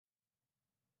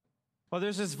Well,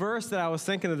 there's this verse that I was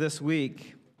thinking of this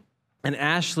week, and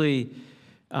Ashley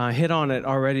hit on it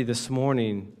already this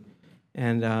morning.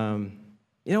 And,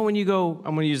 when you go,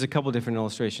 I'm going to use a couple different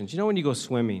illustrations. When you go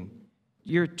swimming,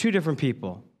 you're two different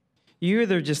people. You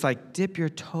either just like dip your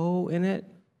toe in it,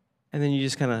 and then you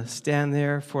just kind of stand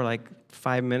there for like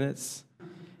 5 minutes,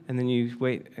 and then you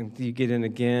wait and you get in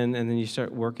again, and then you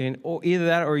start working. Or either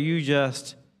that, or you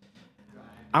just,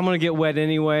 I'm going to get wet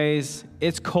anyways.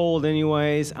 It's cold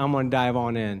anyways. I'm going to dive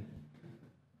on in.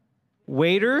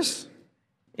 Waiters,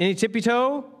 any tippy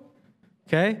toe?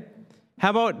 Okay.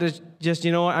 How about just,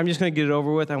 I'm just going to get it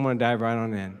over with. I'm going to dive right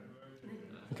on in.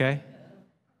 Okay.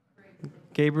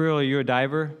 Gabriel, are you a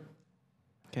diver?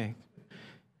 Okay.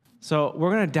 So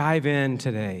we're going to dive in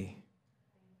today.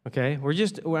 Okay. We're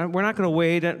not going to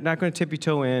wait, not going to tippy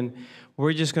toe in.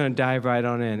 We're just going to dive right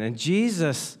on in. And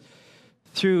Jesus,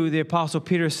 through the Apostle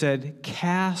Peter, said,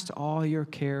 "Cast all your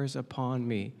cares upon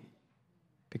me,"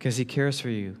 because he cares for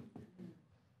you.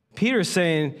 Peter's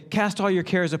saying, cast all your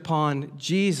cares upon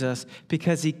Jesus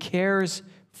because he cares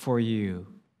for you.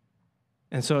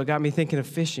 And so it got me thinking of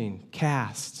fishing.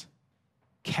 Cast.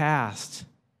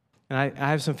 And I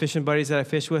have some fishing buddies that I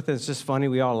fish with, and it's just funny.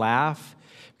 We all laugh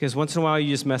because once in a while you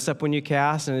just mess up when you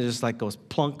cast, and it just like goes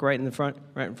plunk right in front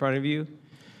of you.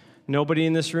 Nobody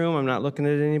in this room. I'm not looking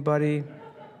at anybody.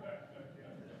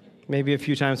 Maybe a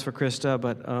few times for Krista,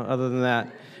 but other than that.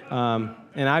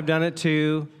 And I've done it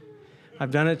too.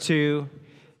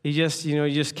 You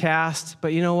just cast.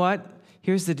 But you know what?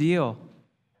 Here's the deal.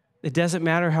 It doesn't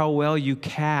matter how well you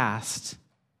cast.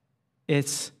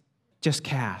 It's just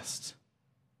cast.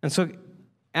 And so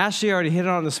Ashley already hit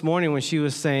on this morning when she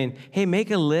was saying, hey,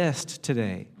 make a list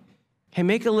today. Hey,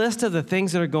 make a list of the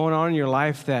things that are going on in your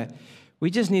life that we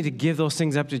just need to give those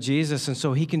things up to Jesus, and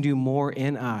so he can do more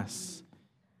in us.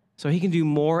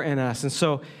 And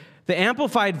so the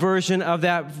amplified version of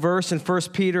that verse in 1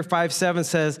 Peter 5:7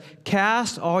 says,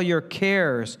 cast all your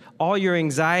cares, all your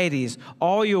anxieties,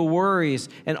 all your worries,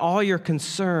 and all your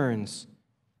concerns.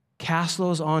 Cast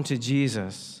those onto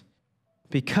Jesus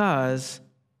because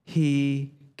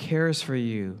he cares for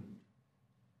you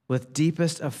with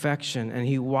deepest affection, and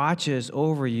he watches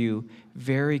over you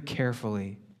very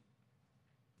carefully.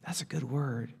 That's a good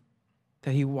word.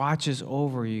 That he watches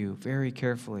over you very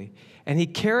carefully. And he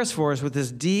cares for us with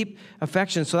this deep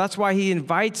affection. So that's why he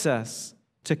invites us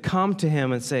to come to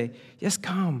him and say, yes,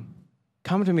 come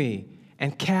to me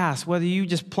and cast. Whether you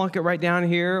just plunk it right down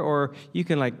here or you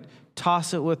can like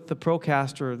toss it with the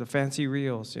Procaster or the fancy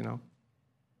reels, And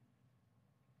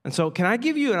so can I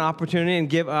give you an opportunity and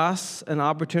give us an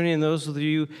opportunity, and those of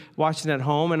you watching at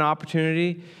home, an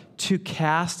opportunity to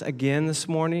cast again this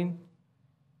morning?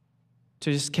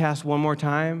 To just cast one more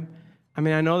time. I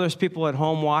mean, I know there's people at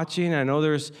home watching. I know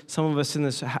there's some of us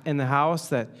in the house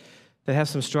that have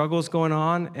some struggles going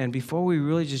on. And before we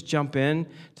really just jump in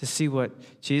to see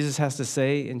what Jesus has to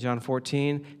say in John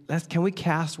 14, can we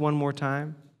cast one more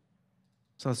time?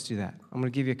 So let's do that. I'm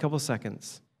going to give you a couple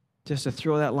seconds just to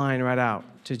throw that line right out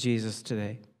to Jesus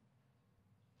today.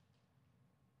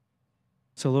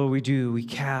 So Lord, we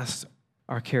cast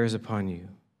our cares upon you,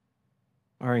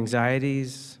 our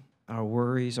anxieties, our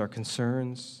worries, our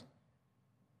concerns.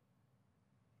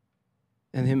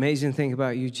 And the amazing thing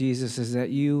about you, Jesus, is that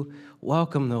you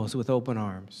welcome those with open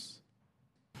arms.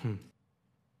 And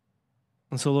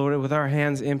so, Lord, with our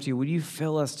hands empty, would you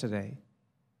fill us today?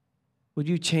 Would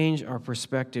you change our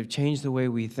perspective, change the way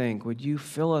we think? Would you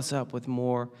fill us up with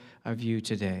more of you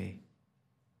today?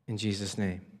 In Jesus'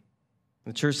 name.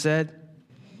 The church said,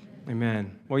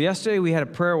 amen. Well, yesterday we had a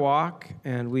prayer walk,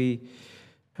 and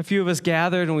a few of us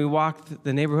gathered, and we walked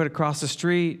the neighborhood across the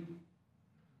street.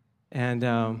 And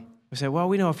we said, well,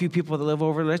 we know a few people that live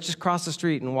over. Let's just cross the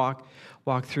street and walk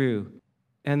through.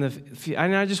 And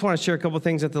I just want to share a couple of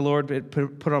things that the Lord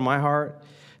put on my heart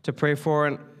to pray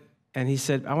for. And he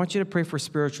said, I want you to pray for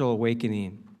spiritual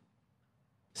awakening.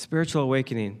 Spiritual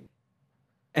awakening.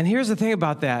 And here's the thing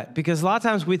about that, because a lot of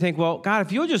times we think, well, God,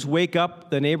 if you'll just wake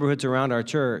up the neighborhoods around our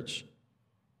church.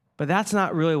 But that's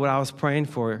not really what I was praying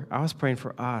for. I was praying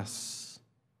for us,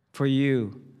 for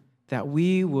you, that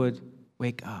we would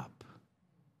wake up.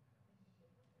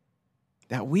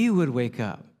 That we would wake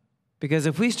up. Because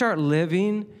if we start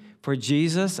living for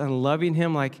Jesus and loving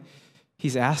him like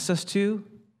he's asked us to,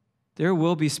 there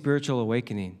will be spiritual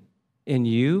awakening in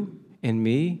you, in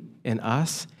me, in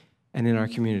us, and in our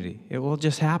community. It will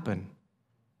just happen.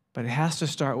 But it has to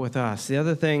start with us. The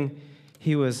other thing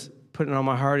he was putting on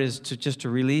my heart is to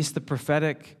release the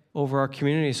prophetic over our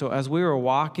community. So as we were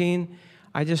walking,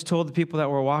 I just told the people that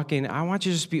were walking, I want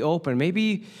you to just be open.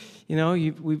 Maybe,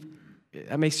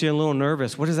 that makes you a little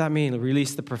nervous. What does that mean,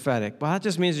 release the prophetic? Well, that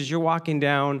just means as you're walking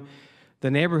down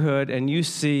the neighborhood and you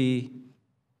see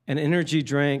an energy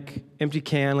drink, empty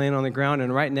can laying on the ground,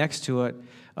 and right next to it,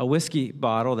 a whiskey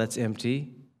bottle that's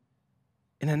empty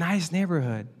in a nice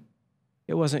neighborhood.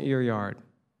 It wasn't your yard.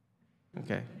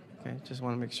 Okay, just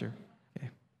want to make sure. Okay.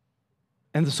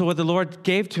 And so what the Lord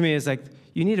gave to me is like,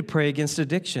 you need to pray against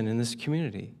addiction in this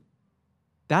community.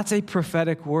 That's a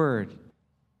prophetic word.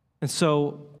 And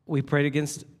so we prayed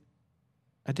against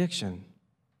addiction.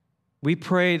 We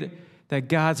prayed that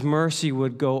God's mercy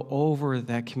would go over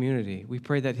that community. We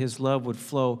prayed that his love would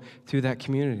flow through that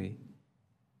community.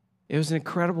 It was an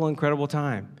incredible, incredible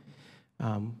time.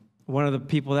 One of the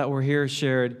people that were here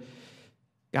shared,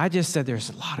 God just said there's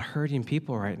a lot of hurting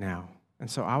people right now.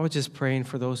 And so I was just praying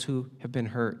for those who have been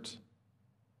hurt.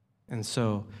 And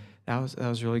so that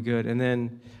was really good. And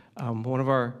then one of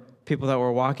our people that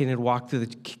were walking had walked through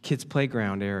the kids'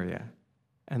 playground area.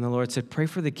 And the Lord said, pray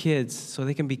for the kids so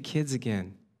they can be kids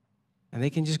again. And they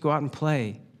can just go out and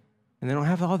play. And they don't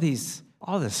have all this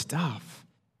stuff.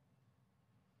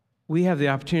 We have the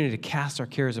opportunity to cast our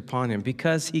cares upon him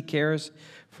because he cares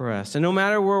for us. And no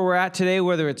matter where we're at today,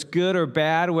 whether it's good or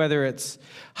bad, whether it's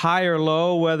high or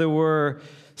low, whether we're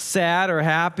sad or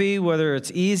happy, whether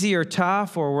it's easy or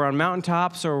tough, or we're on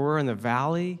mountaintops or we're in the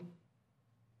valley,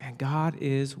 and God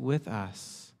is with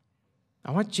us.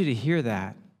 I want you to hear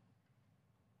that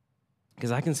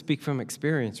because I can speak from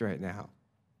experience right now.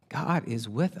 God is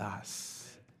with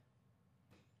us.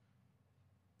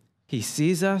 He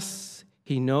sees us,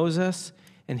 he knows us,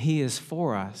 and he is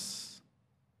for us.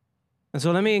 And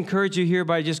so let me encourage you here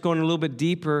by just going a little bit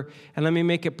deeper, and let me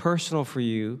make it personal for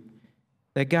you,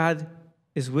 that God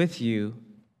is with you,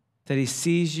 that he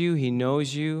sees you, he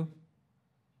knows you,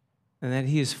 and that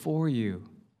he is for you.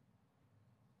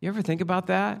 You ever think about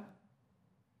that?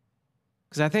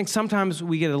 Because I think sometimes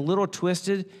we get a little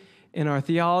twisted in our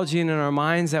theology and in our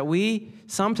minds that we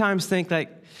sometimes think like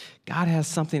God has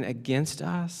something against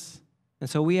us. And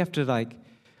so we have to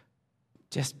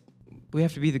we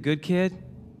have to be the good kid.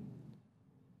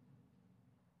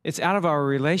 It's out of our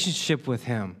relationship with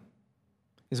him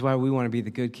is why we want to be the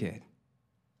good kid.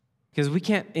 Because we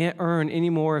can't earn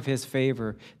any more of his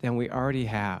favor than we already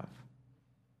have.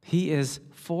 He is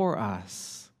for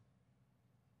us.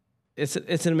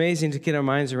 It's amazing to get our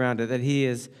minds around it, that he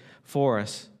is for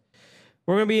us.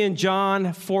 We're going to be in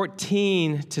John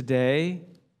 14 today.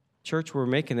 Church, we're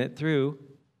making it through,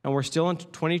 and we're still in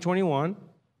 2021.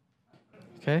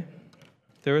 Okay?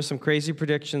 There were some crazy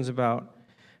predictions about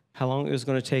how long it was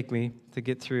going to take me to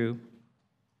get through.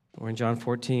 We're in John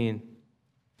 14.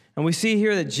 And we see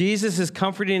here that Jesus is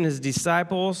comforting his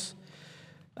disciples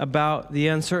about the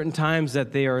uncertain times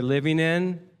that they are living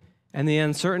in and the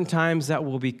uncertain times that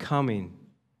will be coming,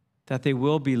 that they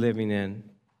will be living in.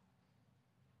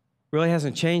 Really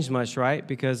hasn't changed much, right?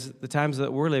 Because the times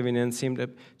that we're living in seem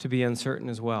to be uncertain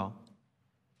as well.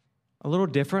 A little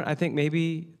different. I think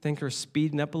maybe things are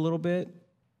speeding up a little bit.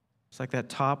 It's like that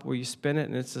top where you spin it,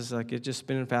 and it's just like it's just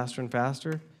spinning faster and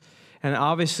faster. And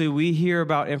obviously, we hear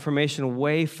about information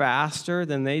way faster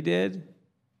than they did.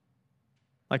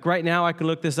 Like right now, I can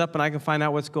look this up, and I can find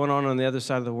out what's going on the other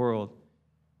side of the world.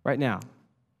 Right now.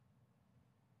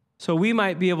 So we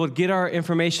might be able to get our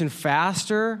information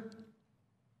faster.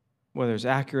 Whether it's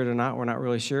accurate or not, we're not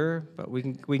really sure, but we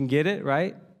can get it,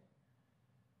 right?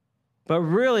 But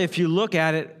really, if you look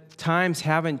at it, times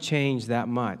haven't changed that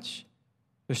much.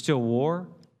 There's still war,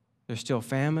 there's still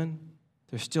famine,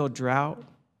 there's still drought,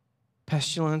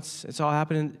 pestilence. It's all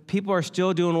happening. People are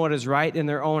still doing what is right in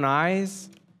their own eyes,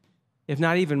 if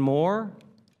not even more.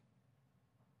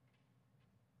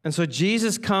 And so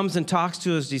Jesus comes and talks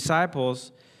to his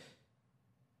disciples.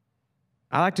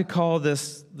 I like to call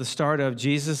this the start of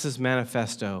Jesus'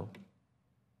 manifesto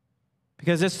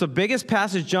because it's the biggest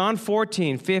passage, John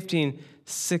 14, 15,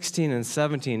 16, and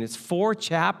 17. It's 4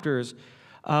 chapters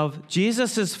of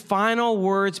Jesus' final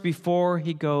words before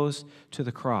he goes to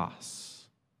the cross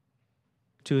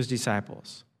to his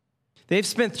disciples. They've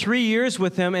spent 3 years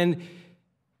with him, and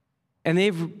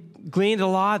they've gleaned a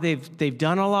lot. They've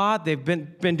done a lot. They've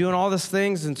been doing all these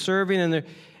things and serving,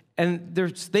 and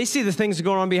they see the things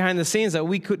going on behind the scenes that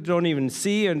we don't even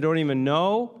see and don't even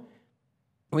know.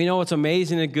 We know it's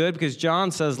amazing and good because John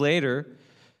says later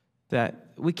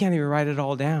that we can't even write it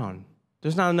all down.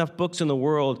 There's not enough books in the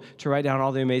world to write down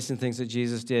all the amazing things that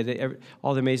Jesus did,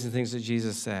 all the amazing things that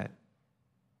Jesus said.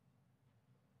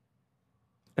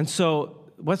 And so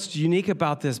what's unique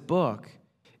about this book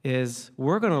is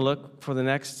we're going to look for the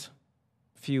next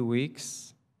few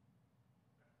weeks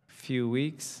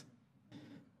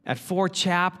at 4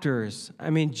 chapters. I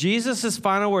mean, Jesus'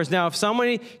 final words. Now, if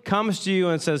somebody comes to you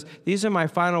and says, these are my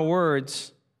final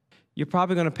words, you're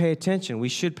probably going to pay attention. We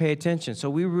should pay attention. So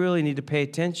we really need to pay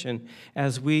attention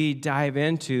as we dive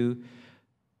into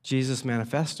Jesus'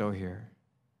 manifesto here.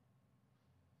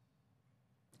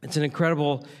 It's an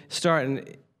incredible start.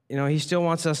 And, he still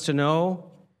wants us to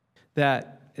know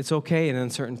that it's okay in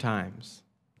uncertain times.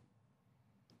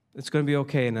 It's going to be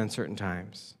okay in uncertain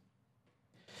times.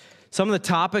 Some of the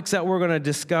topics that we're going to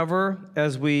discover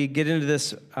as we get into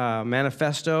this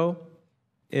manifesto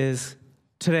is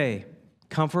today,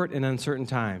 comfort in uncertain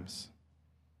times.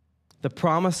 The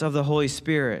promise of the Holy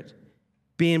Spirit,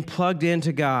 being plugged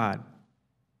into God.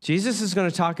 Jesus is going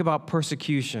to talk about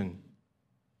persecution.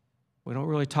 We don't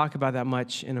really talk about that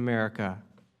much in America.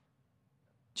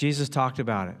 Jesus talked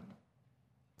about it.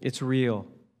 It's real.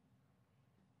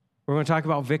 We're going to talk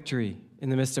about victory in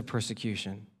the midst of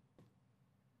persecution,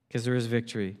 because there is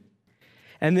victory.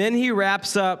 And then he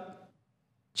wraps up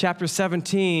chapter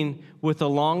 17 with the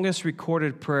longest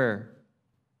recorded prayer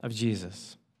of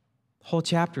Jesus. The whole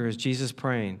chapter is Jesus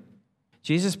praying.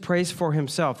 Jesus prays for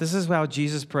himself. This is how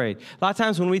Jesus prayed. A lot of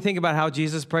times when we think about how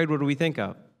Jesus prayed, what do we think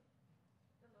of?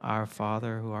 Our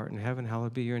Father who art in heaven,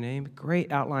 hallowed be your name.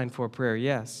 Great outline for prayer,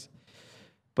 yes.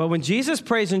 But when Jesus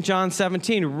prays in John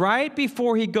 17, right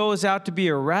before he goes out to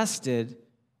be arrested,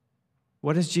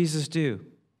 what does Jesus do?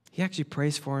 He actually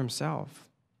prays for himself.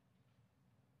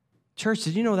 Church,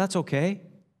 did you know that's okay?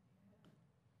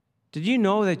 Did you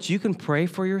know that you can pray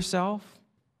for yourself?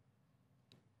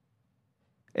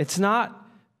 It's not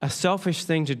a selfish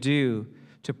thing to do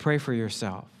to pray for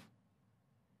yourself.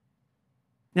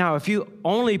 Now, if you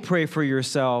only pray for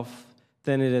yourself,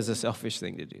 then it is a selfish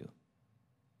thing to do.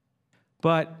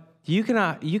 But you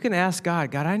can ask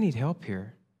God, I need help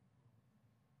here.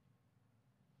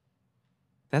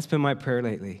 That's been my prayer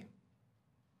lately.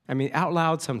 I mean, out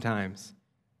loud sometimes.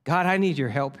 God, I need your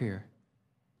help here.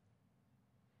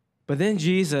 But then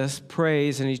Jesus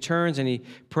prays, and he turns and he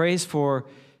prays for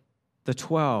the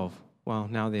 12. Well,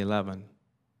 now the 11.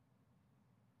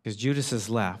 Because Judas has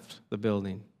left the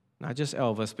building. Not just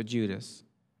Elvis, but Judas.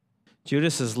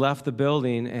 Judas has left the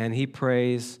building, and he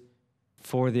prays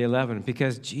for the 11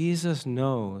 because Jesus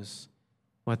knows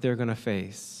what they're going to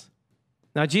face.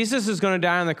 Now, Jesus is going to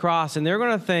die on the cross, and they're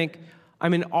going to think,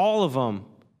 all of them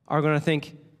are going to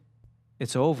think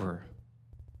it's over.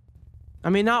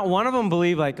 Not one of them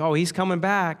believed he's coming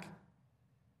back.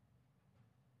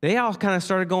 They all kind of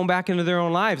started going back into their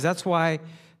own lives. That's why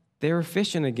they were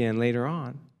fishing again later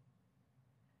on.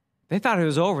 They thought it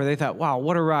was over. They thought, wow,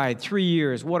 what a ride. 3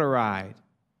 years, what a ride.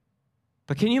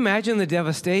 But can you imagine the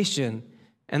devastation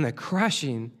and the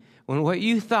crushing when what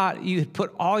you thought you had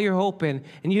put all your hope in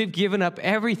and you had given up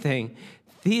everything?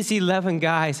 These 11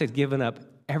 guys had given up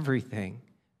everything.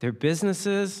 Their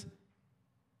businesses,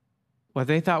 what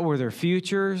they thought were their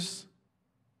futures,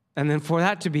 and then for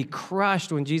that to be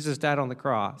crushed when Jesus died on the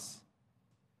cross.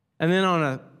 And then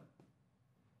on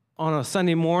a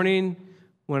Sunday morning,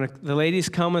 when the ladies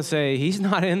come and say, he's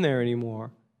not in there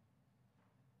anymore.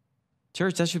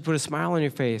 Church, that should put a smile on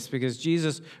your face because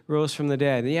Jesus rose from the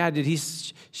dead. Yeah, did he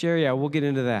share? Yeah, we'll get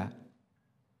into that.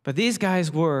 But these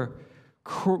guys were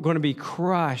going to be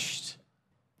crushed.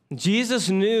 Jesus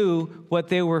knew what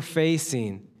they were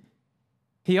facing.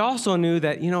 He also knew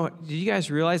that, did you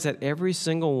guys realize that every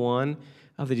single one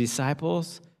of the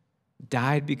disciples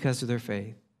died because of their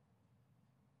faith?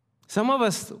 Some of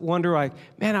us wonder I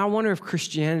wonder if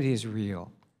Christianity is real.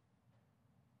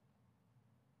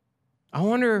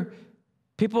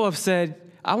 People have said,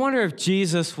 I wonder if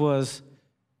Jesus was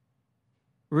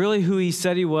really who he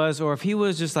said he was, or if he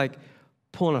was just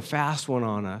pulling a fast one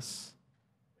on us.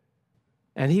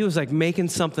 And he was making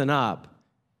something up.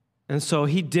 And so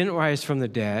he didn't rise from the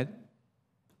dead.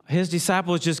 His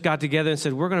disciples just got together and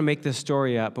said, we're going to make this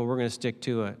story up, and we're going to stick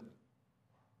to it.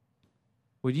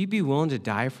 Would you be willing to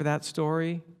die for that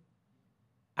story?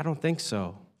 I don't think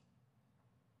so.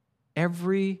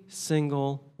 Every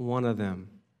single one of them.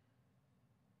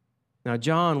 Now,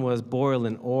 John was boiled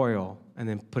in oil and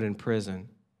then put in prison.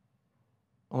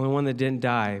 Only one that didn't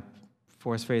die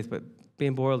for his faith, but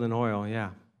being boiled in oil,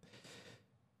 yeah.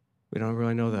 We don't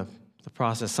really know the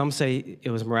process. Some say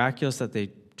it was miraculous that they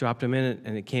dropped him in it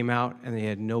and it came out and they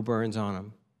had no burns on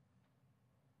him.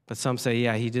 But some say,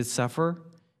 yeah, he did suffer,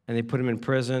 and they put him in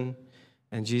prison,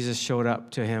 and Jesus showed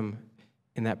up to him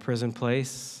in that prison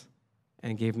place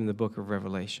and gave him the book of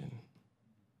Revelation.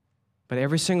 But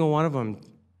every single one of them,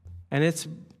 and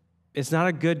it's not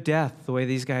a good death the way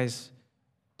these guys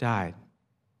died.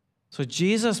 So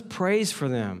Jesus prays for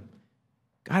them.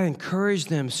 God encouraged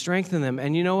them, strengthened them.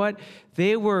 And you know what?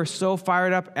 They were so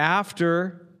fired up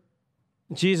after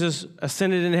Jesus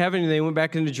ascended into heaven and they went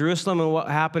back into Jerusalem. And what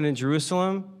happened in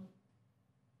Jerusalem?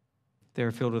 They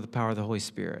were filled with the power of the Holy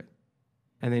Spirit.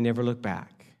 And they never looked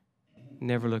back.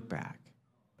 Never looked back.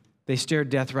 They stared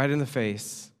death right in the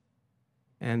face.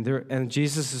 And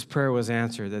Jesus' prayer was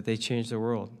answered, that they changed the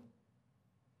world.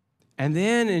 And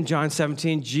then in John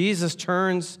 17, Jesus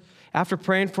turns, after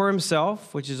praying for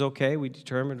himself, which is okay, we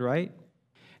determined, right?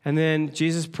 And then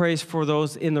Jesus prays for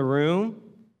those in the room.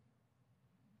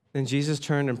 Then Jesus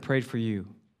turned and prayed for you.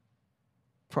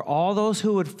 For all those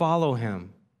who would follow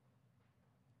him.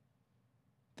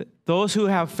 Those who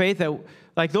have faith that,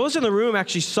 like those in the room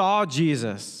actually saw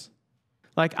Jesus.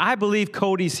 Like I believe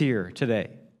Cody's here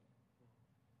today.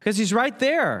 Because he's right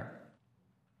there.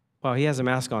 Well, he has a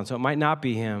mask on, so it might not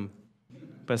be him,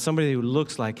 but somebody who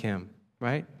looks like him,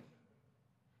 right?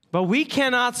 But we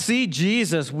cannot see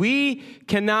Jesus. We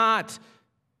cannot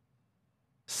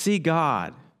see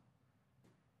God.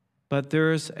 But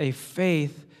there's a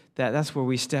faith that's where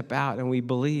we step out and we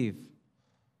believe.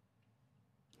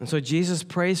 And so Jesus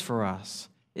prays for us.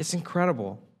 It's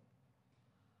incredible.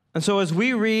 And so as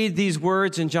we read these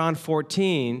words in John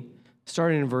 14,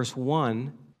 starting in verse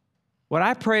 1, what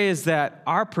I pray is that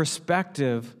our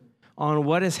perspective on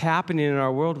what is happening in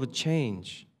our world would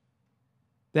change.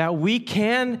 That we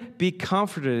can be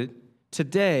comforted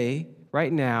today,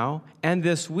 right now, and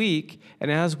this week, and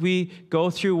as we go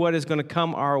through what is going to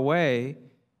come our way,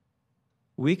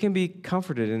 we can be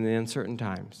comforted in the uncertain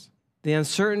times. The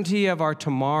uncertainty of our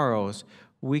tomorrows,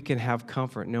 we can have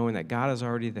comfort knowing that God is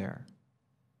already there.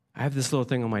 I have this little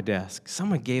thing on my desk.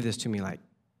 Someone gave this to me like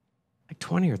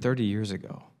 20 or 30 years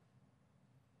ago.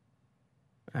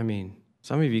 I mean,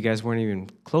 some of you guys weren't even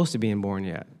close to being born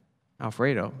yet.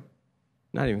 Alfredo,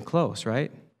 not even close,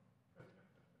 right?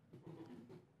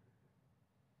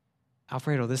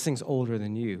 Alfredo, this thing's older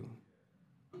than you.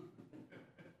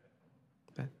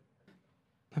 But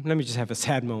let me just have a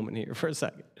sad moment here for a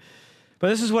second. But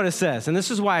this is what it says, and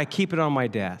this is why I keep it on my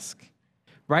desk,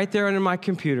 right there under my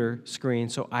computer screen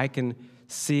so I can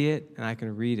see it and I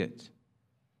can read it.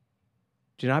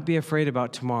 Do not be afraid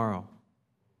about tomorrow.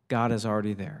 God is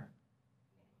already there.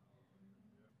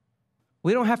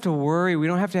 We don't have to worry. We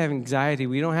don't have to have anxiety.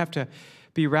 We don't have to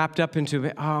be wrapped up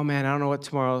into, oh man, I don't know what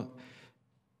tomorrow.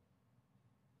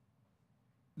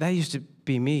 That used to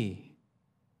be me.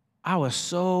 I was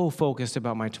so focused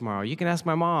about my tomorrow. You can ask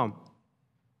my mom.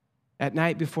 At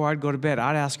night before I'd go to bed,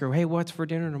 I'd ask her, hey, what's for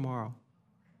dinner tomorrow?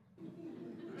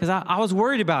 Because I was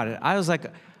worried about it. I was like,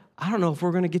 I don't know if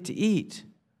we're going to get to eat.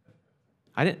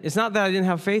 It's not that I didn't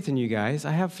have faith in you guys.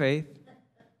 I have faith.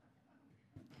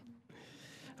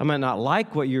 I might not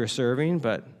like what you're serving,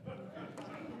 but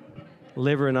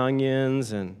liver and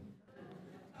onions and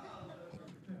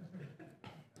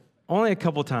only a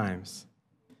couple times.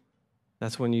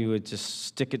 That's when you would just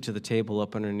stick it to the table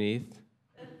up underneath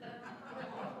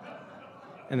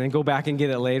and then go back and get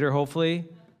it later, hopefully.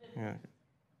 Yeah.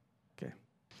 Okay.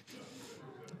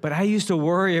 But I used to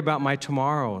worry about my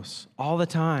tomorrows all the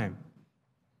time.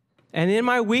 And in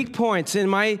my weak points,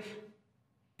 in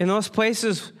those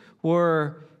places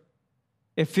where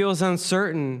it feels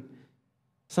uncertain,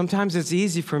 sometimes it's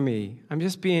easy for me. I'm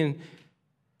just being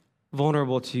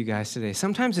vulnerable to you guys today.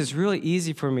 Sometimes it's really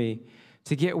easy for me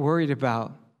to get worried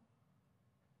about,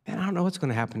 man, I don't know what's going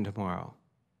to happen tomorrow.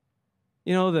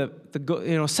 You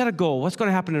know, set a goal. What's going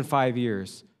to happen in 5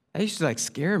 years? That used to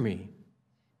scare me.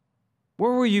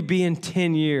 Where will you be in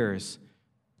 10 years?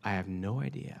 I have no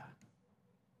idea.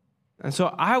 And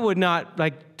so I would not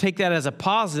take that as a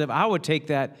positive. I would take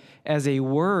that as a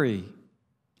worry,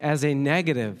 as a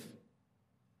negative.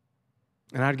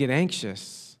 And I'd get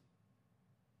anxious.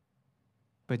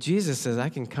 But Jesus says I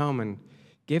can come and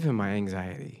give him my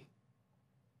anxiety.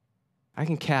 I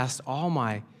can cast all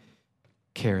my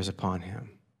cares upon him.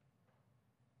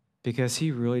 Because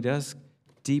he really does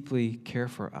deeply care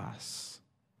for us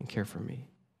and care for me.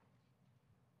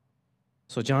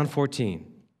 So John 14,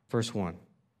 verse 1.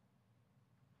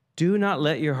 Do not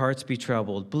let your hearts be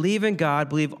troubled. Believe in God,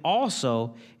 believe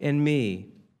also in me.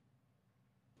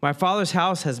 My Father's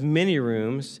house has many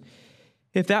rooms.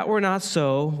 If that were not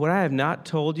so, would I have not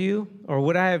told you, or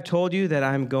would I have told you that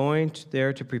I'm going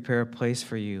there to prepare a place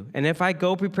for you? And if I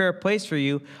go prepare a place for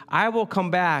you, I will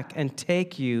come back and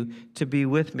take you to be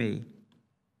with me.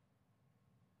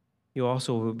 You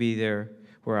also will be there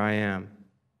where I am.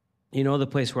 You know the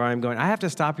place where I'm going. I have to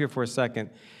stop here for a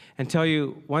second and tell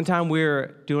you, one time we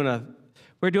were doing a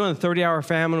 30-hour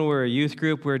famine. We were a youth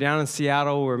group. We were down in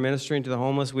Seattle. We were ministering to the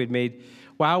homeless.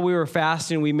 While we were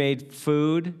fasting, we made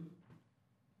food.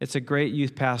 It's a great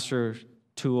youth pastor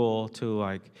tool to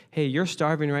like, hey, you're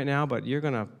starving right now, but you're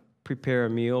going to prepare a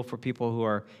meal for people who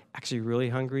are actually really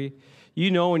hungry.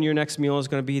 You know when your next meal is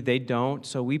going to be. They don't.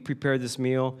 So we prepared this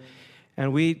meal,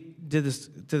 and we did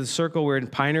the circle. We're in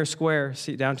Pioneer Square,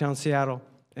 downtown Seattle,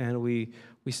 and we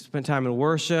spent time in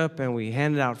worship, and we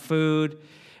handed out food,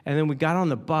 and then we got on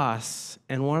the bus,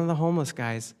 and one of the homeless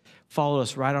guys followed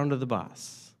us right onto the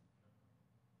bus.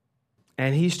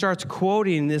 And he starts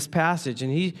quoting this passage,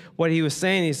 and what he was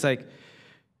saying, he's like,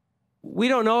 we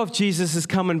don't know if Jesus is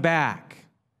coming back,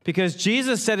 because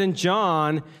Jesus said in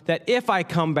John that if I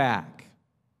come back.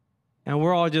 And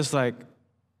we're all just like,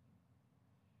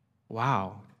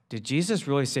 wow, did Jesus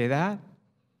really say that?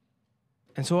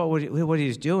 And so what he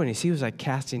was doing is he was like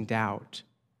casting doubt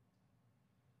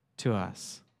to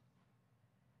us.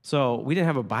 So we didn't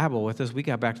have a Bible with us. We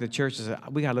got back to the church and said,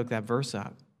 we got to look that verse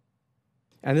up.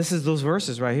 And this is those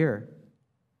verses right here.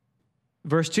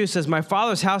 Verse 2 says, my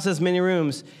Father's house has many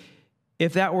rooms.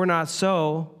 If that were not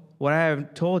so, what I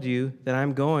have told you, that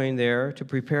I'm going there to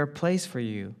prepare a place for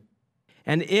you.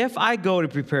 And if I go to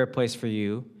prepare a place for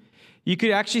you, you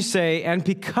could actually say, and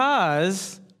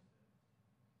because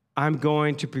I'm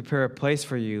going to prepare a place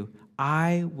for you,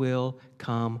 I will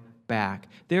come back.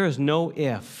 There is no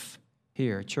if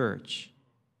here, church.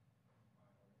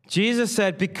 Jesus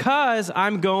said, because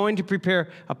I'm going to prepare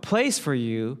a place for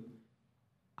you,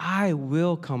 I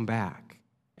will come back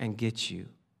and get you.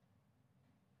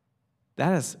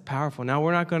 That is powerful. Now,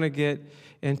 we're not going to get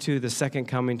into the second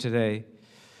coming today.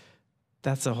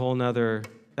 That's a whole nother,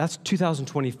 that's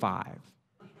 2025.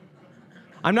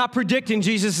 I'm not predicting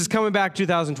Jesus is coming back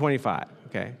 2025,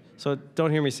 okay? So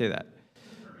don't hear me say that.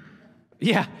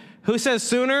 Yeah. Who says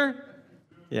sooner?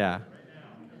 Yeah.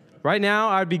 Right now,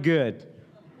 I'd be good.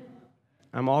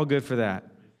 I'm all good for that.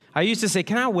 I used to say,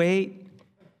 can I wait?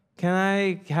 Can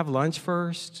I have lunch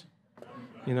first?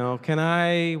 Can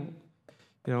I,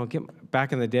 get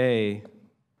back in the day,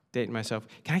 dating myself,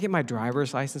 can I get my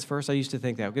driver's license first? I used to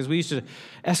think that because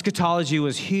eschatology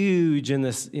was huge in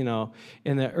this, in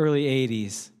the early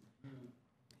 80s.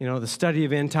 The study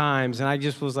of end times. And I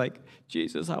just was like,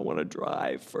 Jesus, I want to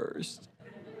drive first.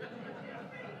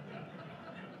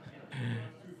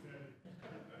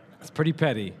 It's pretty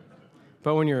petty.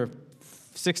 But when you're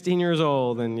 16 years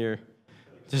old and you're,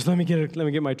 just let me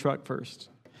get my truck first.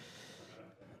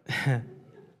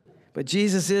 But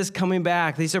Jesus is coming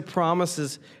back. These are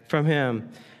promises from him.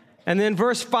 And then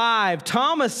verse 5,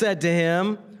 Thomas said to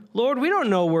him, Lord, we don't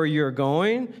know where you're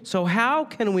going, so how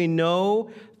can we know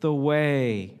the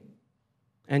way?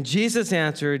 And Jesus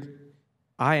answered,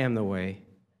 I am the way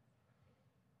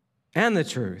and the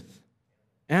truth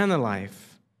and the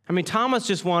life. I mean, Thomas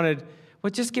just wanted,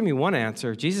 just give me one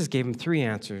answer. Jesus gave him 3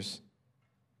 answers.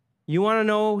 You want to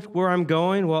know where I'm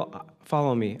going? Well,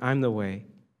 follow me. I'm the way.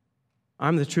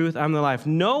 I'm the truth, I'm the life.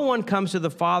 No one comes to the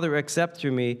Father except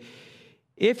through me.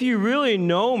 If you really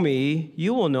know me,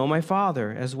 you will know my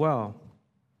Father as well.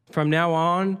 From now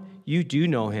on, you do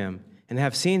know him and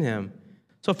have seen him.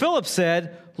 So Philip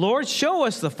said, Lord, show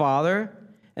us the Father,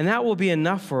 and that will be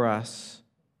enough for us.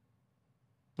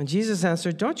 And Jesus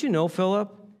answered, don't you know,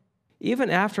 Philip,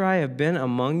 even after I have been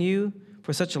among you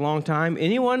for such a long time,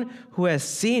 anyone who has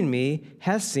seen me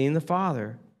has seen the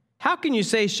Father. How can you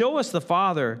say, show us the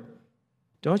Father?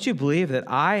 Don't you believe that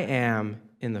I am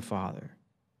in the Father,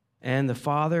 and the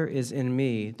Father is in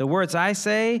me? The words I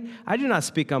say, I do not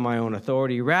speak on my own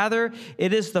authority. Rather,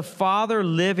 it is the Father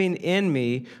living in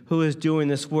me who is doing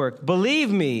this work. Believe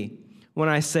me when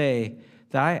I say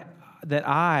that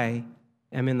I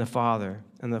am in the Father,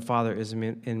 and the Father is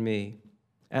in me.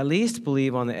 At least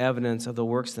believe on the evidence of the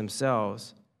works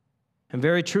themselves. And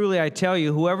very truly I tell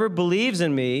you, whoever believes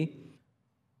in me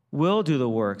will do the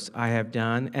works I have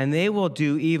done, and they will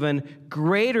do even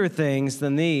greater things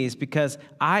than these, because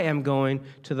I am going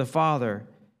to the Father,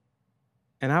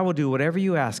 and I will do whatever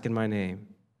you ask in my name,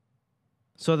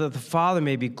 so that the Father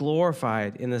may be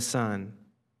glorified in the Son.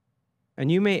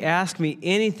 And you may ask me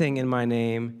anything in my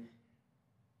name,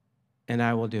 and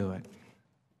I will do it.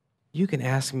 You can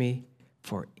ask me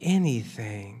for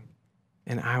anything,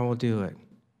 and I will do it.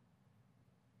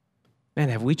 Man,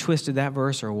 have we twisted that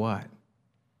verse or what?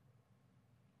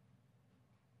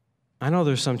 I know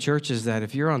there's some churches that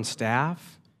if you're on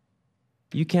staff,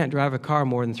 you can't drive a car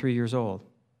more than 3 years old.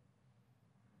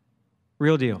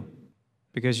 Real deal.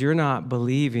 Because you're not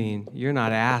believing, you're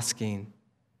not asking,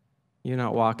 you're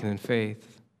not walking in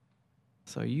faith.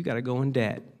 So you got to go in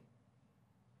debt.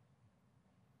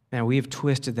 Now, we've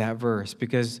twisted that verse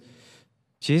because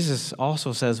Jesus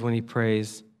also says when he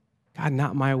prays, God,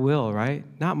 not my will, right?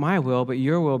 Not my will, but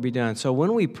your will be done. So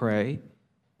when we pray,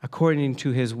 according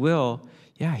to his will,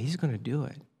 yeah, he's going to do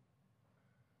it.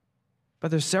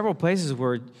 But there's several places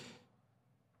where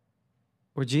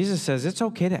Jesus says it's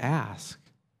okay to ask.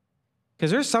 Because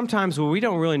there's some times where we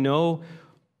don't really know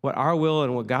what our will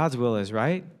and what God's will is,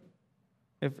 right?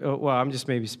 Well, I'm just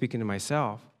maybe speaking to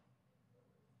myself.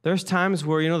 There's times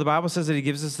where, the Bible says that he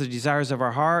gives us the desires of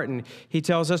our heart, and he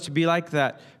tells us to be like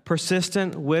that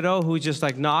persistent widow who's just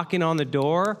like knocking on the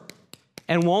door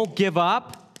and won't give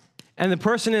up. And the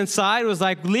person inside was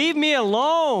like, leave me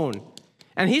alone.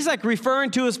 And he's like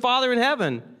referring to his Father in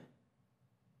heaven.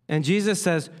 And Jesus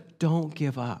says, don't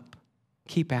give up.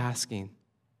 Keep asking.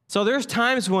 So there's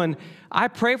times when I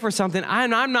pray for something,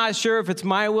 and I'm not sure if it's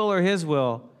my will or his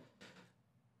will.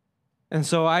 And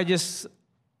so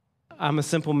I'm a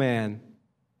simple man.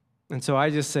 And so I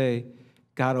just say,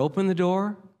 God, open the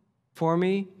door for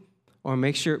me, or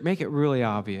make it really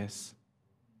obvious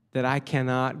that I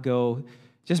cannot go.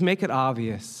 Just make it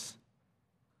obvious.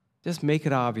 Just make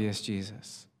it obvious,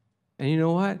 Jesus. And you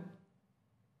know what?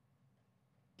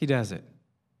 He does it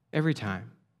every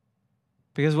time.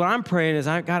 Because what I'm praying is,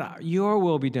 God, your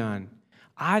will be done.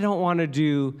 I don't want to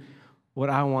do what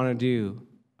I want to do.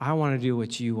 I want to do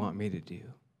what you want me to do.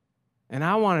 And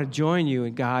I want to join you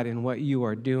and God in what you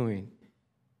are doing.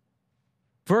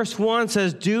 Verse 1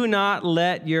 says, do not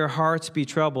let your hearts be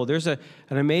troubled. There's an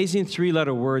amazing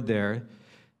 3-letter word there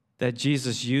that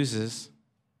Jesus uses,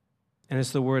 and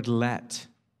it's the word let.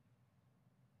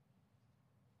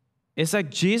 It's like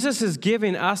Jesus is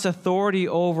giving us authority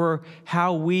over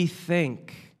how we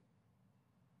think.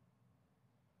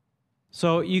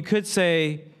 So you could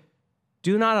say,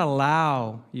 do not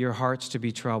allow your hearts to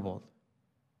be troubled.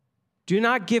 Do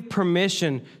not give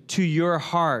permission to your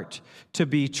heart to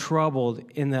be troubled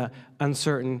in the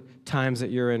uncertain times that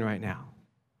you're in right now.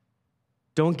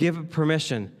 Don't give it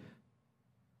permission.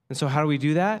 And so how do we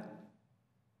do that?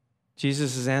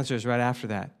 Jesus' answer is right after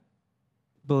that.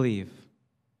 Believe.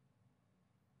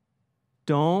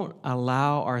 Don't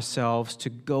allow ourselves to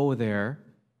go there.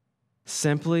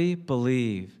 Simply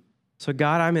believe. So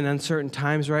God, I'm in uncertain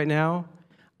times right now.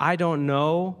 I don't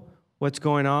know what's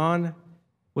going on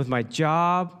with my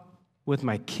job, with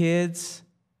my kids,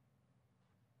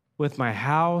 with my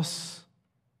house,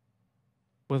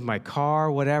 with my car,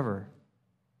 whatever.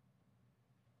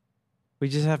 We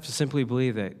just have to simply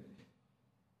believe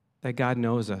that God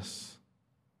knows us,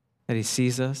 that he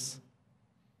sees us,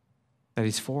 that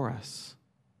he's for us,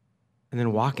 and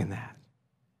then walk in that.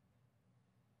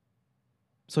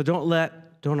 So don't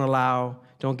allow,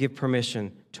 don't give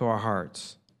permission to our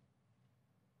hearts.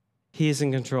 He is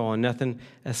in control, and nothing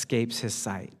escapes his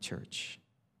sight, church.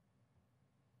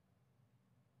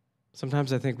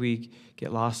 Sometimes I think we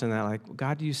get lost in that, like,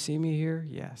 God, do you see me here?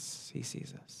 Yes, he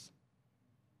sees us.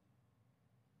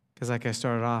 Because like I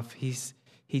started off,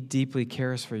 he deeply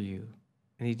cares for you,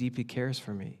 and he deeply cares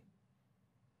for me.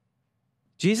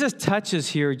 Jesus touches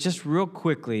here just real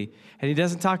quickly, and he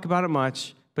doesn't talk about it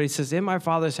much, but he says, in my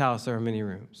Father's house there are many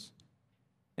rooms.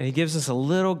 And he gives us a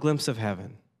little glimpse of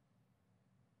heaven.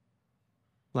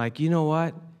 Like, you know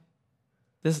what?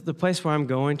 This is the place where I'm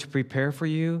going to prepare for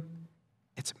you.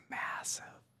 It's massive.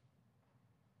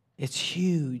 It's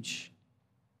huge.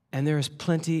 And there is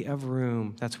plenty of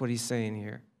room. That's what he's saying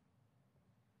here.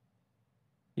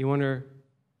 You wonder,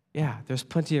 yeah, there's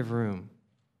plenty of room.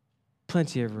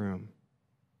 Plenty of room.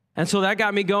 And so that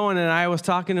got me going, and I was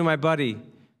talking to my buddy,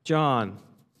 John,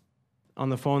 on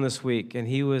the phone this week, and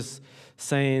he was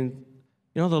saying,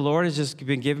 the Lord has just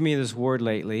been giving me this word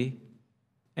lately,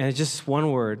 and it's just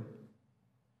one word.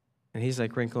 And he's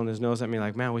like wrinkling his nose at me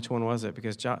like, man, which one was it?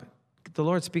 Because the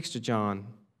Lord speaks to John.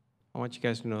 I want you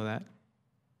guys to know that.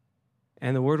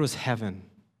 And the word was heaven.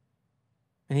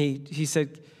 And he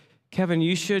said, Kevin,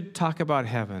 you should talk about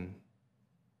heaven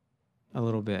a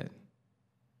little bit.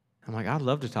 I'm like, I'd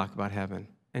love to talk about heaven.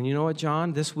 And you know what,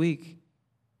 John? This week,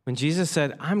 when Jesus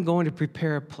said, I'm going to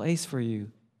prepare a place for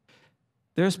you,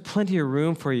 there's plenty of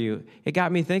room for you. It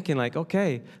got me thinking, like,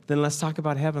 okay, then let's talk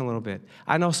about heaven a little bit.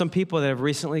 I know some people that have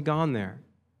recently gone there.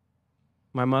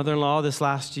 My mother-in-law this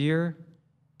last year,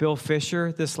 Bill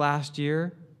Fisher this last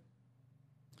year,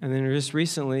 and then just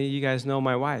recently, you guys know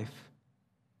my wife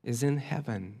is in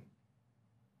heaven.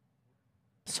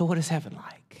 So what is heaven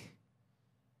like?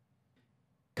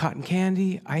 Cotton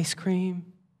candy, ice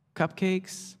cream,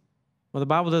 cupcakes? Well, the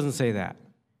Bible doesn't say that. It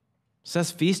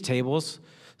says feast tables.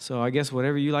 So I guess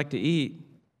whatever you like to eat,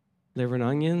 liver and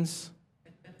onions.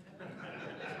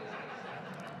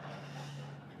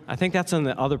 I think that's in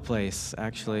the other place,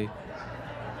 actually.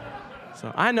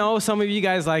 So I know some of you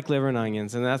guys like liver and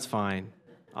onions, and that's fine.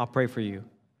 I'll pray for you.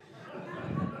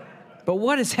 But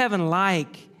what is heaven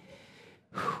like?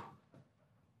 Whew.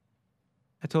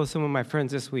 I told some of my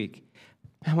friends this week,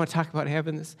 I want to talk about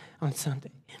heaven on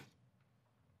Sunday.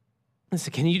 I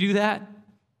said, can you do that?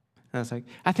 And I was like,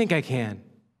 I think I can.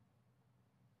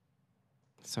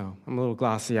 So I'm a little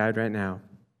glossy-eyed right now.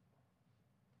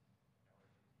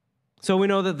 So we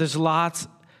know that there's lots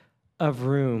of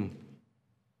room.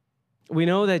 We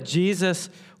know that Jesus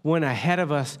went ahead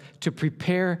of us to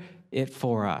prepare it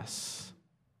for us.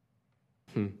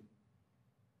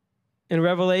 In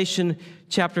Revelation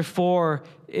chapter 4,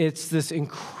 it's this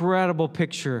incredible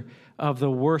picture of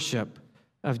the worship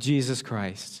of Jesus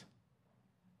Christ,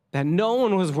 that no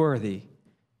one was worthy.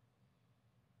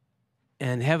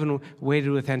 And heaven waited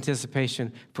with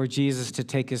anticipation for Jesus to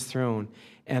take his throne,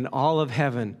 and all of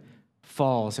heaven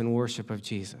falls in worship of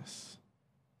Jesus.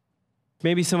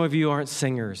 Maybe some of you aren't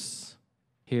singers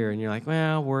here, and you're like,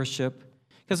 well, worship.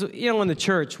 Because, in the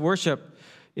church, worship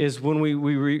is when we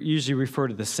usually refer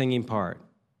to the singing part.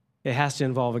 It has to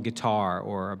involve a guitar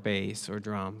or a bass or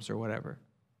drums or whatever.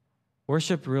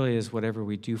 Worship really is whatever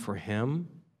we do for him.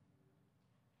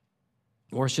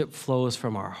 Worship flows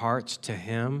from our hearts to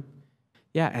him.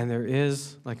 Yeah, and there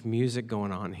is like music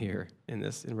going on here in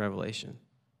Revelation.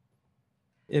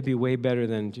 It'd be way better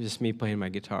than just me playing my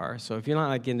guitar. So if you're not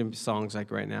like into songs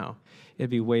like right now, it'd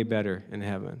be way better in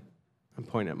heaven. I'm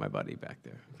pointing at my buddy back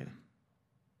there. Okay.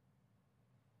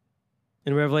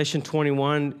 In Revelation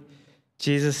 21,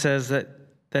 Jesus says that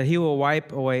he will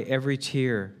wipe away every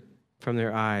tear from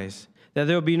their eyes, that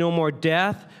there will be no more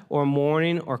death or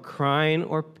mourning or crying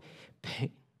or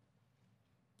pain.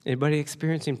 Anybody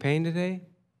experiencing pain today?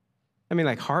 I mean,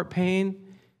 like heart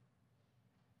pain,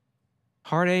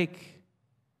 heartache,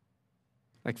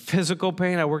 like physical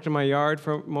pain. I worked in my yard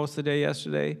for most of the day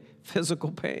yesterday.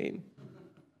 Physical pain.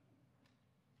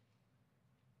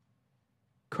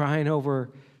 Crying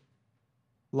over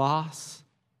loss.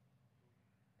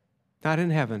 Not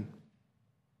in heaven.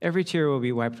 Every tear will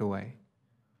be wiped away.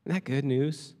 Isn't that good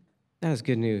news? That is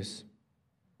good news.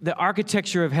 The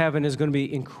architecture of heaven is going to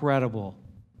be incredible.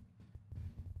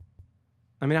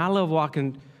 I mean, I love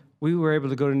walking. We were able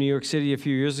to go to New York City a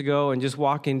few years ago and just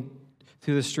walking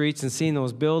through the streets and seeing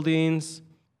those buildings.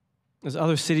 There's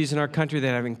other cities in our country that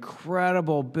have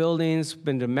incredible buildings.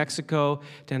 Been to Mexico,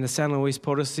 down to San Luis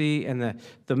Potosi, and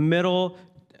the middle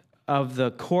of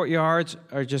the courtyards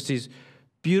are just these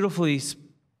beautifully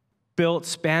built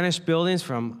Spanish buildings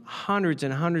from hundreds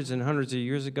and hundreds and hundreds of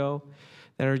years ago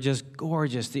that are just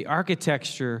gorgeous. The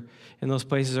architecture in those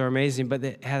places are amazing, but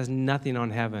it has nothing on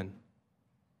heaven.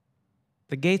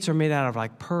 The gates are made out of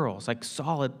like pearls, like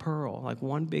solid pearl, like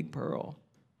one big pearl.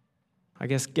 I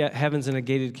guess heaven's in a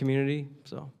gated community,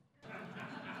 so.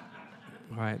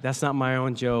 All right, that's not my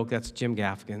own joke. That's Jim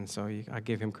Gaffigan, so I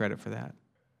give him credit for that.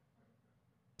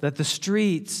 That the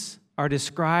streets are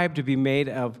described to be made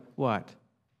of what?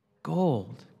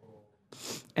 Gold.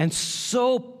 And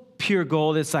so pure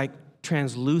gold, it's like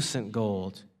translucent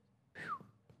gold. Whew.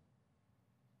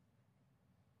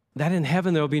 That in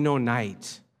heaven there will be no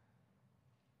night.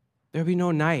 There'll be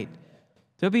no night.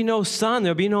 There'll be no sun.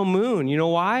 There'll be no moon. You know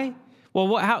why?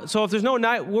 Well, so if there's no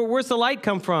night, where's the light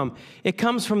come from? It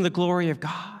comes from the glory of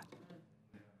God.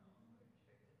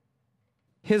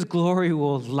 His glory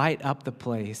will light up the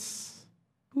place.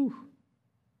 Whew.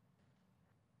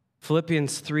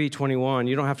 Philippians 3:21,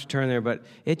 you don't have to turn there, but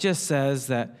it just says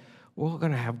that we're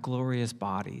going to have glorious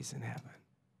bodies in heaven.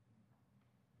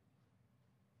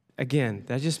 Again,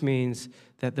 that just means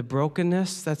that the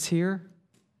brokenness that's here,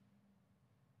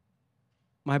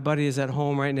 my buddy is at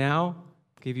home right now,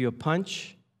 give you a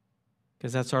punch,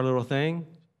 because that's our little thing.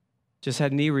 Just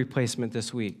had knee replacement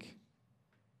this week.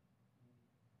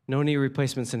 No knee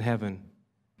replacements in heaven,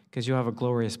 because you'll have a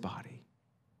glorious body.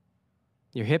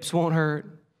 Your hips won't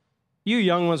hurt. You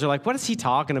young ones are like, what is he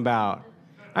talking about?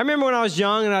 I remember when I was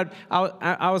young and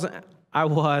I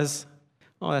was,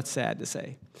 oh, that's sad to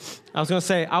say. I was going to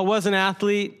say, I was an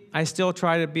athlete. I still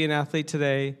try to be an athlete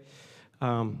today.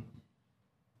 And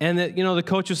the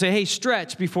coach would say, hey,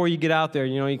 stretch before you get out there.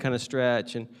 You kind of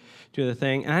stretch and do the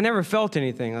thing. And I never felt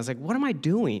anything. I was like, what am I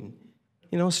doing?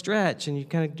 Stretch, and you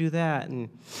kind of do that, and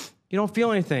you don't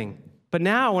feel anything. But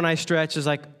now when I stretch, it's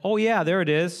like, oh, yeah, there it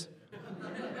is.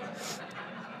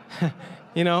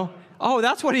 Oh,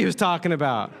 that's what he was talking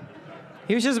about.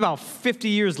 He was just about 50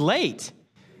 years late,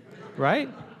 right?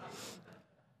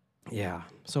 Yeah,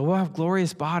 so we'll have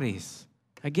glorious bodies.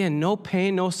 Again, no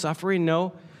pain, no suffering,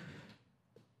 no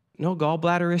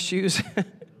gallbladder issues.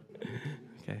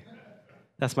 Okay,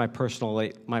 that's my personal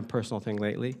thing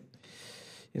lately,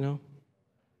 And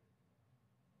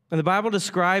the Bible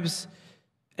describes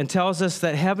and tells us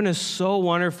that heaven is so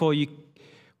wonderful, we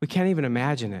can't even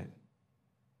imagine it.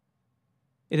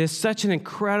 It is such an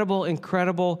incredible,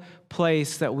 incredible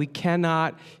place that we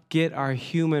cannot get our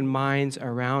human minds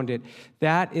around it.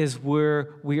 That is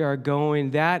where we are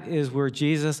going. That is where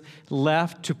Jesus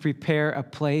left to prepare a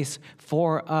place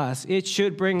for us. It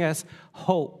should bring us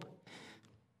hope,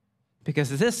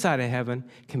 because this side of heaven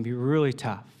can be really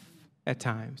tough at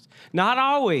times. Not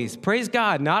always. Praise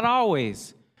God, not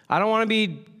always. I don't want to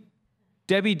be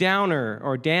Debbie Downer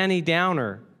or Danny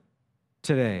Downer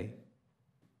today,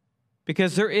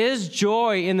 because there is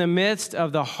joy in the midst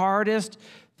of the hardest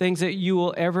things that you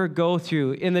will ever go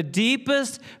through. In the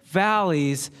deepest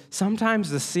valleys, sometimes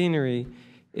the scenery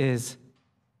is,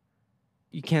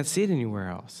 you can't see it anywhere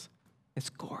else. It's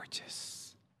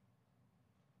gorgeous.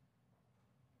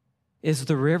 Is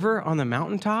the river on the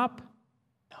mountaintop?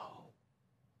 No.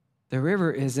 The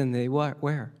river is in the what?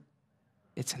 Where?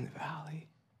 It's in the valley.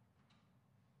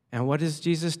 And what does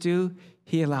Jesus do?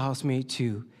 He allows me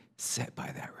to sit by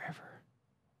that river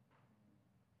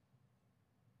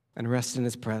and rest in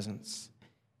his presence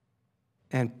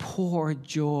and pour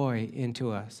joy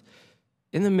into us.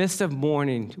 In the midst of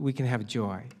mourning, we can have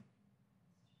joy.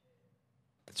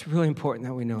 It's really important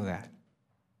that we know that.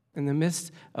 In the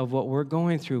midst of what we're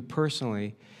going through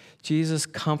personally, Jesus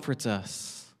comforts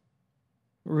us.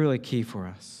 Really key for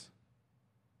us.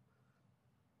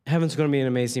 Heaven's going to be an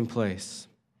amazing place.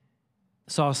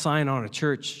 I saw a sign on a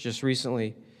church just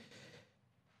recently,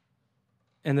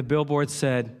 and the billboard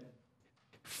said,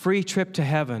 "Free trip to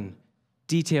heaven,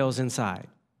 details inside."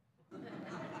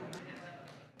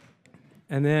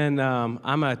 And then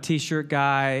I'm a t-shirt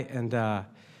guy, and a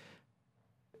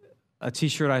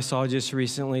t-shirt I saw just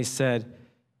recently said,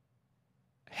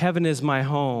 "Heaven is my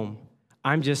home,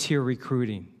 I'm just here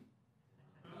recruiting."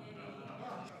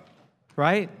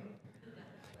 Right?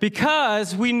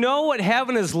 Because we know what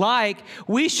heaven is like,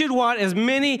 we should want as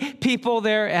many people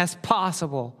there as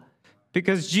possible,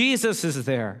 because Jesus is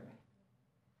there.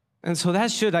 And so that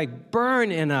should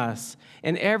burn in us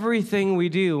in everything we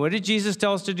do. What did Jesus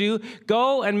tell us to do?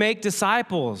 Go and make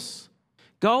disciples.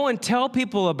 Go and tell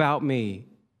people about me.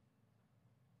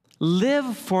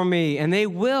 Live for me, and they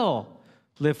will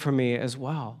live for me as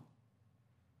well.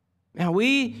 Now,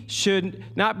 we should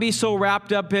not be so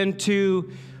wrapped up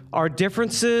into our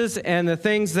differences and the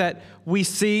things that we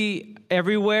see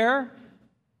everywhere.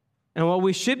 And what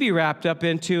we should be wrapped up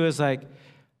into is man,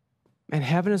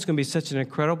 heaven is going to be such an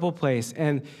incredible place.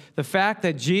 And the fact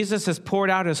that Jesus has poured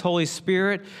out his Holy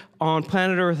Spirit on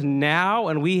planet Earth now,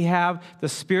 and we have the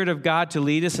Spirit of God to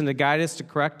lead us and to guide us, to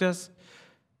correct us,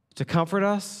 to comfort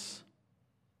us,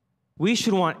 we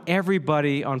should want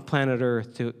everybody on planet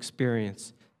Earth to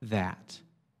experience that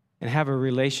and have a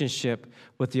relationship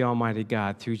with the Almighty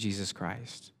God through Jesus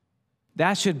Christ.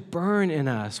 That should burn in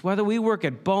us, whether we work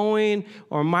at Boeing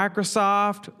or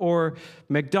Microsoft or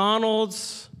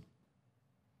McDonald's.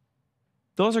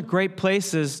 Those are great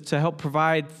places to help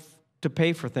provide, to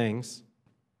pay for things.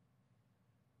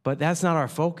 But that's not our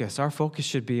focus. Our focus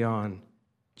should be on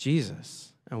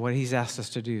Jesus and what he's asked us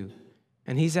to do.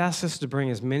 And he's asked us to bring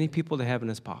as many people to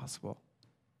heaven as possible.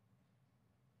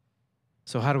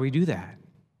 So how do we do that,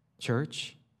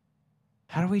 church?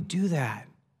 How do we do that?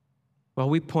 Well,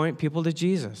 we point people to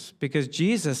Jesus, because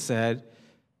Jesus said,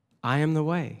 "I am the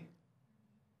way."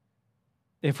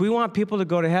 If we want people to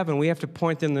go to heaven, we have to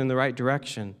point them in the right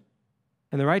direction.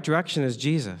 And the right direction is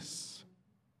Jesus.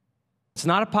 It's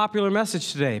not a popular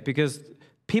message today, because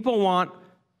people want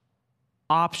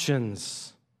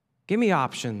options. Give me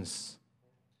options.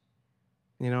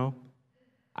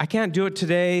 I can't do it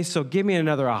today, so give me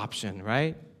another option,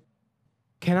 right?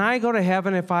 Can I go to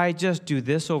heaven if I just do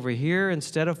this over here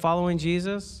instead of following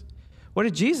Jesus? What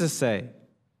did Jesus say?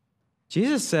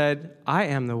 Jesus said, "I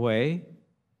am the way.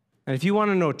 And if you want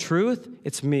to know truth,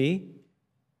 it's me.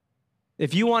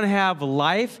 If you want to have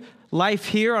life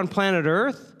here on planet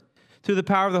Earth through the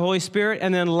power of the Holy Spirit,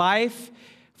 and then life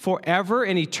forever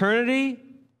in eternity,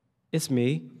 it's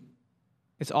me."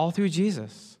 It's all through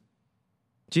Jesus.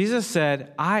 Jesus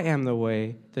said, "I am the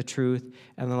way, the truth,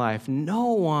 and the life.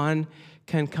 No one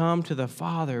can come to the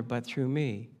Father but through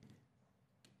me."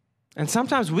 And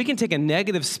sometimes we can take a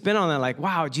negative spin on that,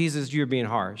 "Wow, Jesus, you're being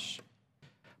harsh."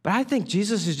 But I think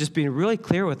Jesus is just being really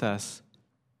clear with us.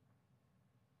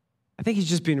 I think he's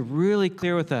just being really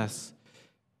clear with us.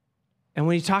 And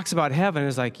when he talks about heaven,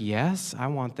 it's yes, I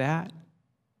want that.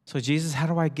 So Jesus, how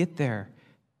do I get there?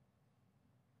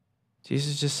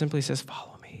 Jesus just simply says,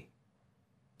 "Follow me.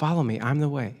 Follow me, I'm the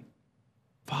way.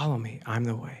 Follow me, I'm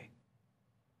the way.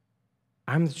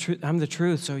 I'm the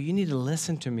truth, so you need to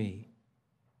listen to me."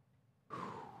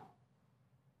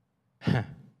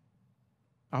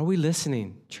 Are we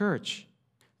listening, church?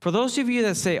 For those of you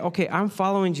that say, okay, I'm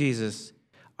following Jesus,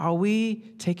 are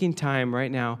we taking time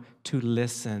right now to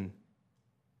listen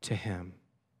to him?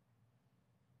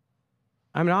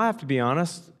 I mean, I'll have to be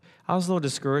honest. I was a little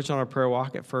discouraged on our prayer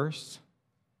walk at first.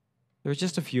 There was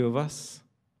just a few of us.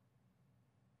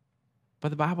 But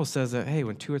the Bible says that, hey,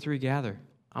 when 2 or 3 gather,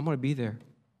 I'm going to be there.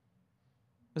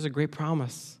 There's a great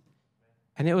promise.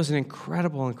 And it was an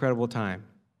incredible, incredible time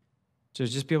to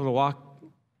just be able to walk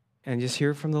and just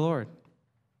hear from the Lord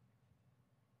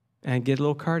and get a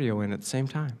little cardio in at the same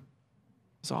time.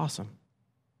 It's awesome.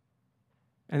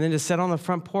 And then to sit on the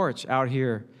front porch out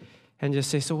here and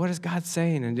just say, so what is God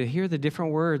saying? And to hear the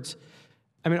different words.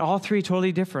 I mean, all 3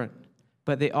 totally different,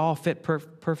 but they all fit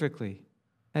perfectly.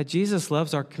 That Jesus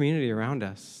loves our community around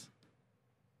us.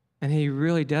 And he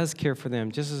really does care for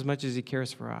them just as much as he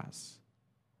cares for us.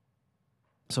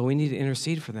 So we need to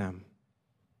intercede for them.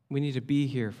 We need to be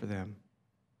here for them.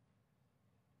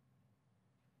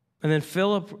 And then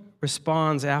Philip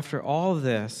responds after all of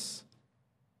this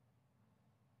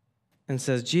and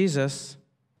says, Jesus,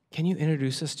 can you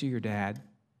introduce us to your dad?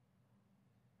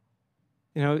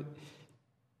 You know,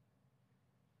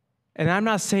 and I'm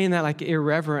not saying that like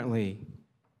irreverently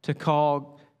to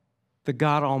call the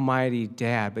God Almighty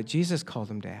dad, but Jesus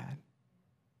called him dad.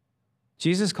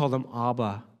 Jesus called him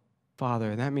Abba,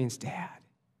 Father, and that means dad.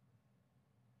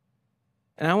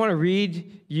 And I want to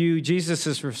read you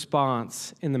Jesus'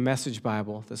 response in the Message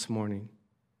Bible this morning.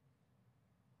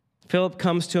 Philip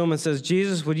comes to him and says,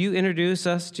 Jesus, would you introduce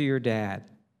us to your dad?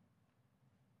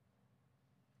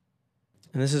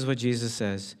 And this is what Jesus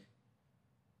says.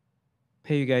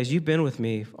 Hey, you guys, you've been with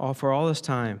me for all this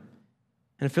time.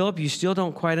 And Philip, you still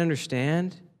don't quite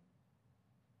understand?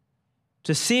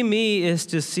 To see me is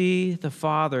to see the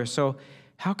Father. So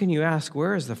how can you ask,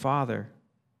 where is the Father?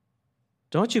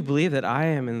 Don't you believe that I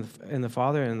am in the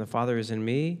Father and the Father is in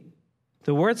me?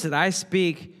 The words that I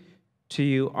speak to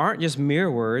you aren't just mere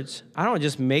words. I don't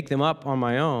just make them up on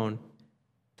my own.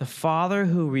 The Father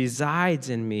who resides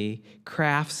in me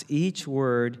crafts each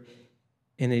word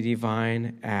in a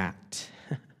divine act.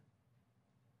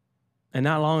 And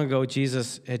not long ago,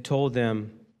 Jesus had told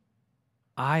them,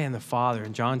 I and the Father,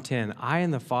 in John 10, I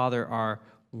and the Father are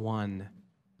one.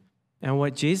 And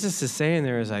what Jesus is saying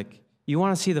there is like, you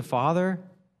want to see the Father?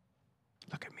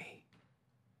 Look at me.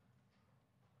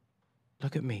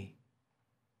 Look at me.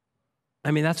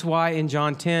 I mean, that's why in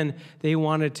John 10, they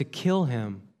wanted to kill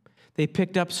him. They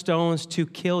picked up stones to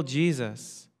kill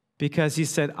Jesus because he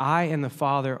said, I and the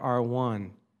Father are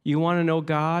one. You want to know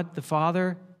God, the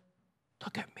Father?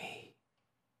 Look at me.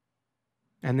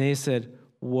 And they said,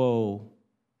 whoa,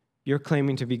 you're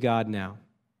claiming to be God now.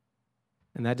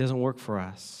 And that doesn't work for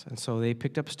us. And so they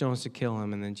picked up stones to kill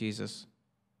him, and then Jesus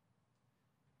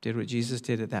did what Jesus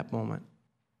did at that moment.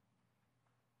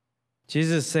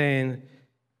 Jesus is saying,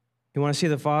 you want to see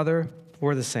the Father?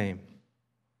 We're the same.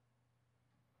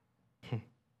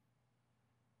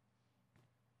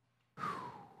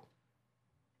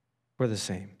 We're the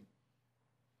same.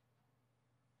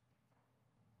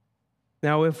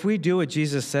 Now, if we do what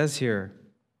Jesus says here,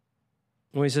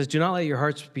 when he says, do not let your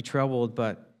hearts be troubled,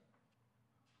 but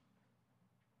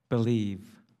believe.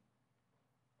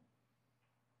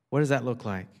 What does that look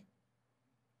like?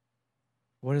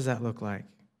 What does that look like?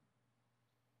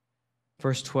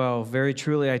 Verse 12, very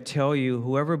truly I tell you,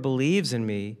 whoever believes in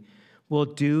me will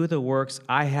do the works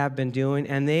I have been doing,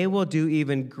 and they will do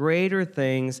even greater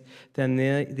things than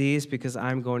these because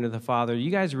I'm going to the Father.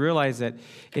 You guys realize that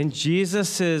in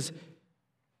Jesus'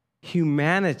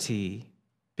 humanity,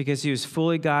 because he was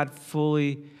fully God,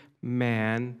 fully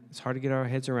man, it's hard to get our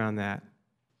heads around that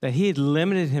he had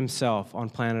limited himself on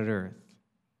planet Earth.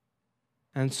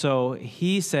 And so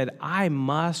he said, I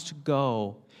must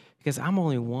go because I'm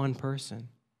only one person.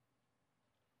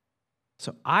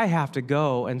 So I have to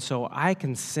go, and so I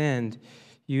can send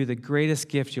you the greatest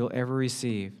gift you'll ever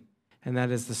receive, and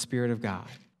that is the Spirit of God.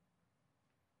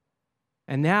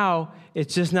 And now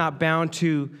it's just not bound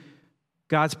to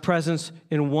God's presence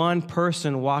in one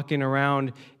person walking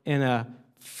around in a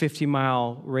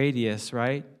 50-mile radius,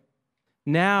 right?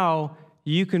 Now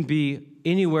you can be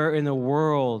anywhere in the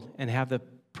world and have the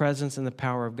presence and the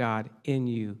power of God in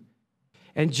you.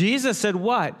 And Jesus said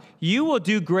what? You will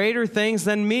do greater things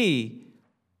than me.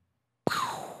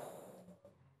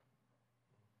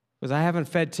 Because I haven't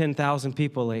fed 10,000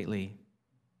 people lately.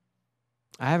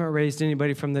 I haven't raised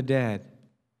anybody from the dead.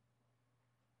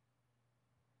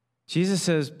 Jesus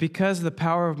says, because of the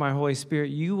power of my Holy Spirit,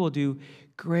 you will do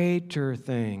greater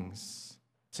things.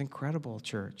 It's incredible,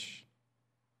 church.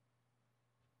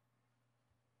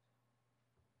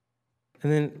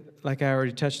 And then, like I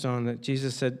already touched on, that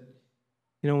Jesus said,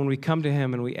 when we come to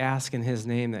him and we ask in his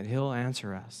name, that he'll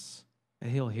answer us, that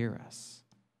he'll hear us.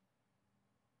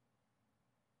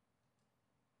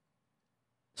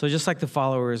 So just like the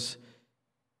followers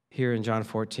here in John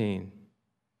 14,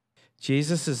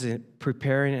 Jesus is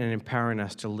preparing and empowering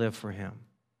us to live for him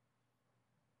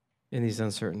in these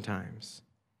uncertain times.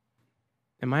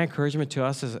 And my encouragement to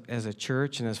us as a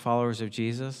church and as followers of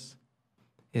Jesus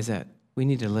is that we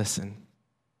need to listen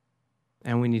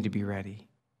and we need to be ready.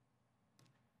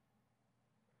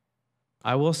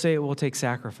 I will say it will take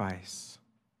sacrifice.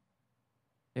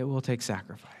 It will take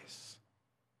sacrifice.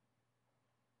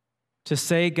 To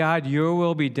say, God, your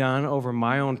will be done over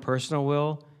my own personal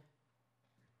will,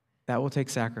 that will take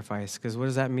sacrifice. Because what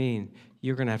does that mean?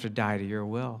 You're going to have to die to your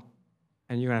will.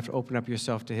 And you're going to have to open up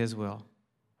yourself to his will.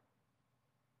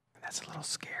 And that's a little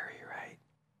scary, right?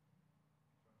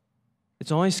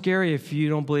 It's only scary if you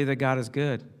don't believe that God is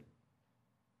good.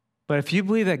 But if you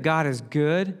believe that God is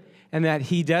good and that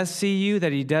he does see you,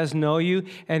 that he does know you,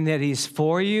 and that he's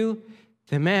for you,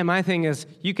 then man, my thing is,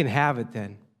 you can have it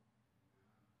then.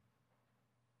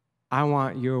 I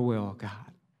want your will, God.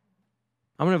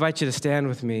 I'm going to invite you to stand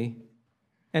with me.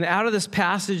 And out of this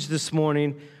passage this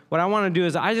morning, what I want to do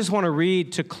is I just want to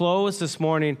read, to close this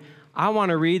morning, I want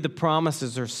to read the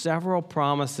promises. There's several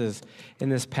promises in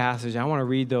this passage. I want to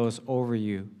read those over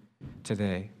you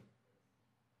today.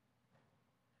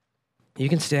 You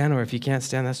can stand, or if you can't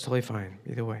stand, that's totally fine.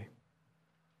 Either way.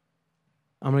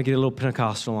 I'm going to get a little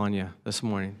Pentecostal on you this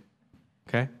morning,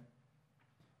 okay?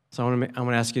 So I'm going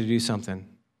to ask you to do something.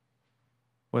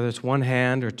 Whether it's one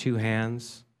hand or two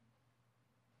hands,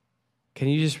 can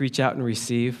you just reach out and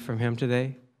receive from him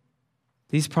today?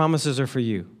 These promises are for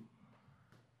you.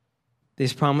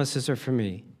 These promises are for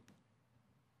me.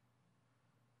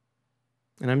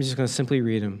 And I'm just going to simply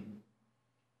read them.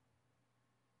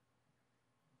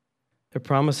 There are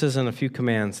promises and a few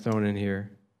commands thrown in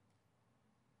here.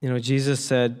 Jesus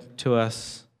said to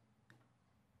us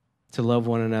to love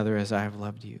one another as I have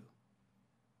loved you.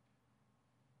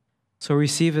 So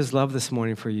receive his love this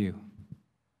morning for you.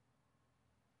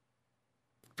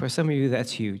 For some of you,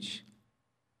 that's huge.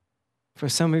 For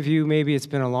some of you, maybe it's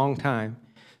been a long time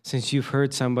since you've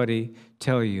heard somebody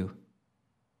tell you,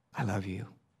 I love you.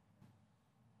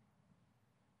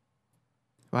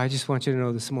 Well, I just want you to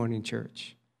know this morning,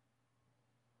 church,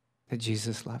 that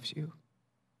Jesus loves you.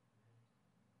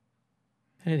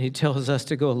 And he tells us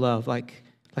to go love like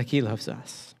he loves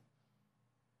us.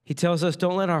 He tells us,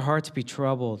 don't let our hearts be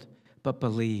troubled, but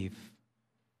believe.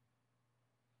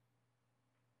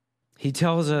 He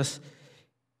tells us,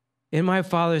 in my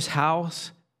Father's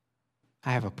house,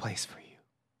 I have a place for you.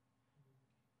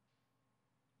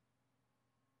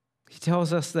 He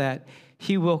tells us that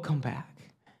he will come back.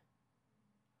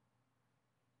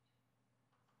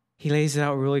 He lays it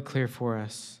out really clear for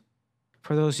us.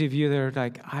 For those of you that are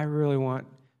like, I really want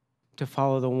to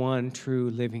follow the one true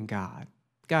living God.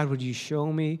 God, would you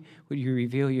show me? Would you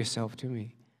reveal yourself to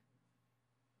me?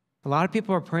 A lot of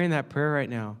people are praying that prayer right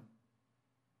now.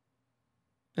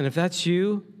 And if that's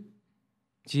you,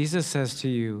 Jesus says to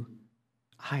you,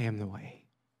 I am the way.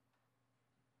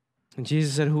 And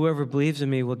Jesus said, whoever believes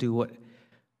in me will do what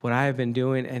I have been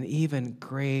doing and even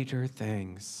greater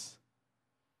things.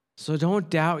 So don't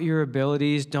doubt your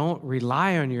abilities. Don't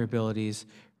rely on your abilities.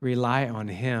 Rely on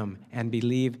him and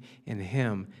believe in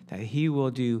him that he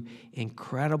will do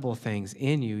incredible things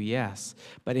in you, yes,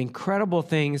 but incredible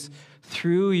things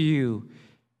through you.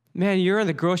 Man, you're in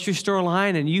the grocery store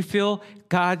line and you feel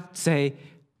God say,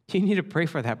 you need to pray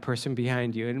for that person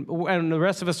behind you. And the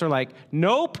rest of us are like,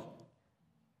 nope.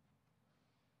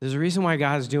 There's a reason why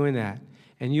God is doing that.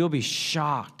 And you'll be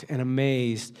shocked and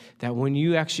amazed that when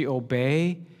you actually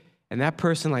obey and that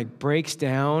person like breaks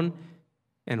down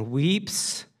and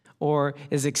weeps or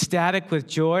is ecstatic with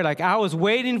joy, like I was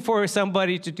waiting for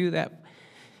somebody to do that.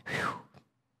 Whew.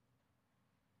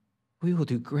 We will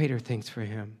do greater things for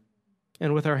him.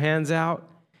 And with our hands out,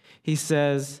 he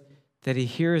says that he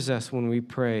hears us when we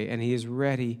pray and he is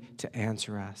ready to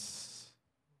answer us.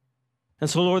 And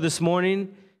so, Lord, this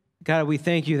morning, God, we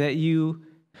thank you that you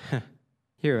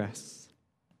hear us.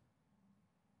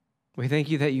 We thank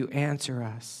you that you answer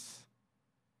us.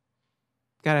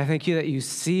 God, I thank you that you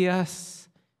see us.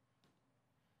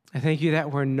 I thank you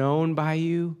that we're known by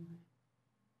you.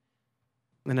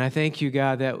 And I thank you,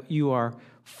 God, that you are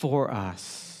for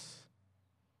us.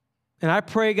 And I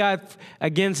pray, God,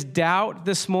 against doubt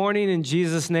this morning in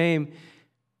Jesus' name,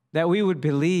 that we would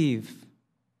believe.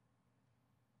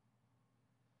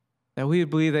 That we would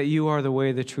believe that you are the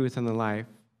way, the truth, and the life.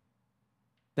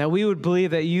 That we would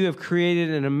believe that you have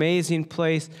created an amazing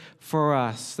place for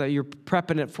us, that you're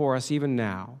prepping it for us even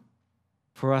now,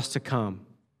 for us to come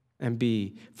and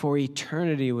be for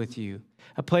eternity with you,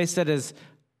 a place that is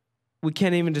we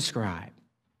can't even describe.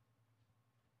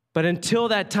 But until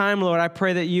that time, Lord, I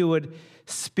pray that you would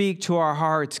speak to our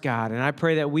hearts, God, and I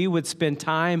pray that we would spend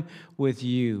time with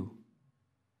you.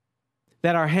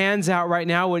 That our hands out right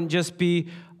now wouldn't just be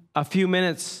a few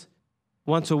minutes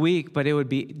once a week, but it would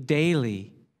be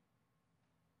daily.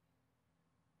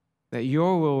 That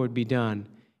your will would be done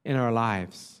in our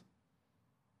lives.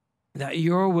 That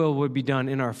your will would be done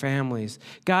in our families.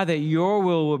 God, that your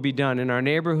will would be done in our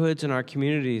neighborhoods and our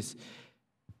communities,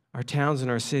 our towns and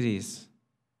our cities.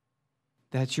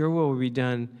 That your will would be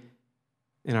done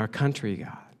in our country,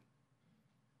 God.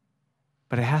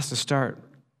 But it has to start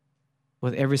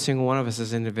with every single one of us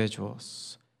as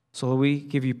individuals. So we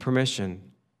give you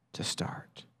permission to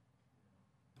start.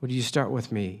 Would you start with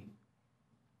me?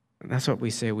 And that's what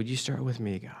we say. Would you start with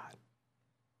me, God?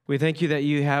 We thank you that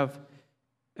you have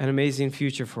an amazing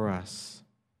future for us.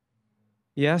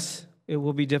 Yes, it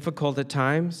will be difficult at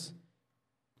times,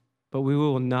 but we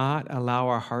will not allow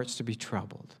our hearts to be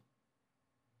troubled.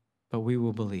 But we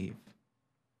will believe.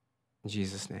 In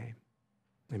Jesus' name,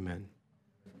 amen.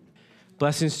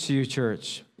 Blessings to you,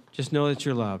 church. Just know that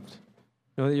you're loved.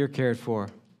 Know that you're cared for.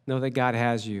 Know that God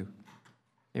has you.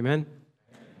 Amen?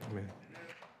 Amen.